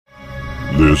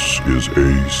This is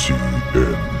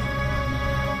ACN.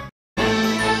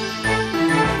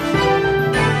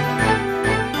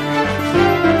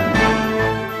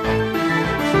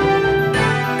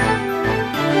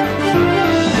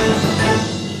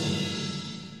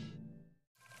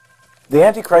 The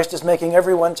Antichrist is making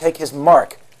everyone take his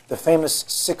mark, the famous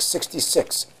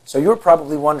 666. So you're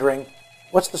probably wondering,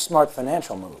 what's the smart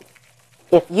financial move?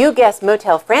 If you guessed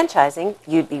motel franchising,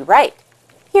 you'd be right.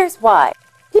 Here's why.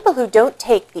 People who don't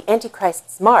take the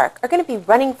Antichrist's mark are going to be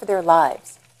running for their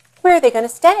lives. Where are they going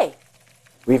to stay?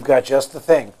 We've got just the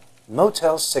thing,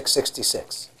 Motel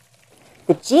 666.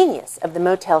 The genius of the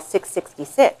Motel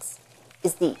 666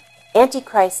 is the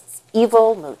Antichrist's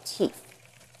evil motif.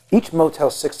 Each Motel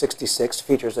 666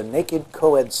 features a naked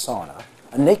co-ed sauna,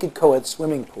 a naked co-ed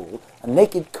swimming pool, a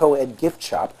naked co-ed gift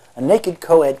shop, a naked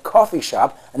co-ed coffee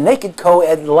shop, a naked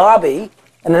co-ed lobby,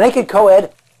 and a naked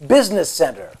co-ed business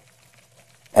center.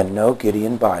 And no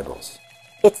Gideon Bibles.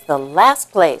 It's the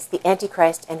last place the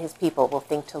Antichrist and his people will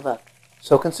think to look.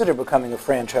 So consider becoming a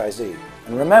franchisee.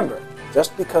 And remember,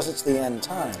 just because it's the end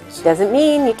times doesn't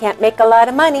mean you can't make a lot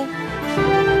of money.